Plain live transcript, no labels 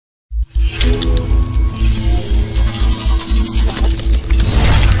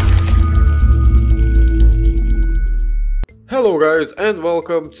Hello guys and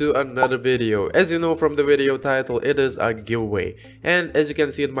welcome to another video. As you know from the video title, it is a giveaway, and as you can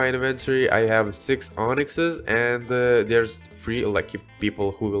see in my inventory I have 6 onyxes and there's 3 lucky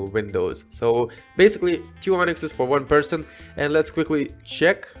people who will win those. So basically 2 onyxes for 1 person, and let's quickly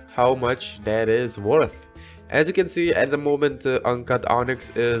check how much that is worth. As you can see at the moment, uncut onyx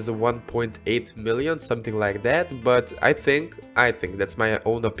is 1.8 million, something like that, but I think that's my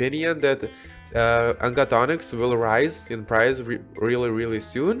own opinion that uncut onyx will rise in price really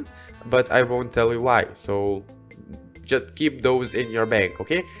soon, but I won't tell you why, so just keep those in your bank,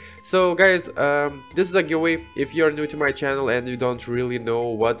 okay? So guys, this is a giveaway. If you're new to my channel and you don't really know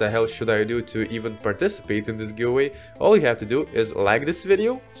what the hell should I do to even participate in this giveaway, all you have to do is like this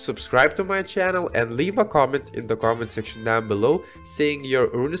video, subscribe to my channel, and leave a comment in the comment section down below saying your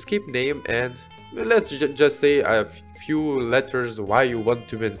Runescape name and let's just say a few letters why you want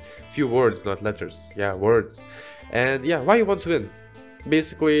to win. Few words, not letters, yeah, words. And yeah, why you want to win.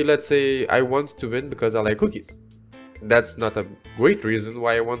 Basically, let's say I want to win because I like cookies. That's not a great reason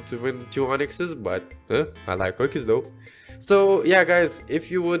why I want to win 2 onyxes, but I like cookies though. So yeah guys, if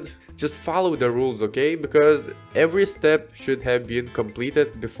you would just follow the rules, okay, because every step should have been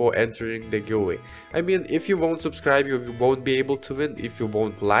completed before entering the giveaway. I mean, if you won't subscribe, you won't be able to win. If you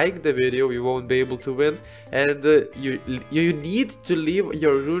won't like the video, you won't be able to win. And you need to leave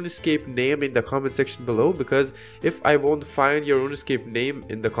your Runescape name in the comment section below, because if I won't find your Runescape name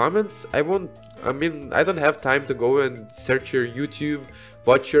in the comments, I don't have time to go and search your YouTube,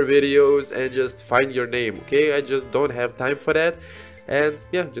 watch your videos, and just find your name, okay? I just don't have time for that. And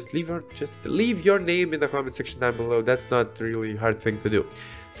yeah, just leave your name in the comment section down below. That's not really hard thing to do.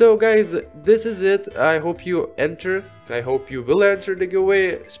 So guys, this is it. I hope you enter. I hope you will enter the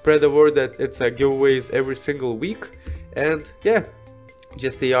giveaway. Spread the word that it's a giveaways every single week. And yeah,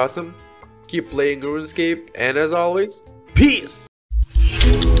 just stay awesome. Keep playing RuneScape, and as always, peace!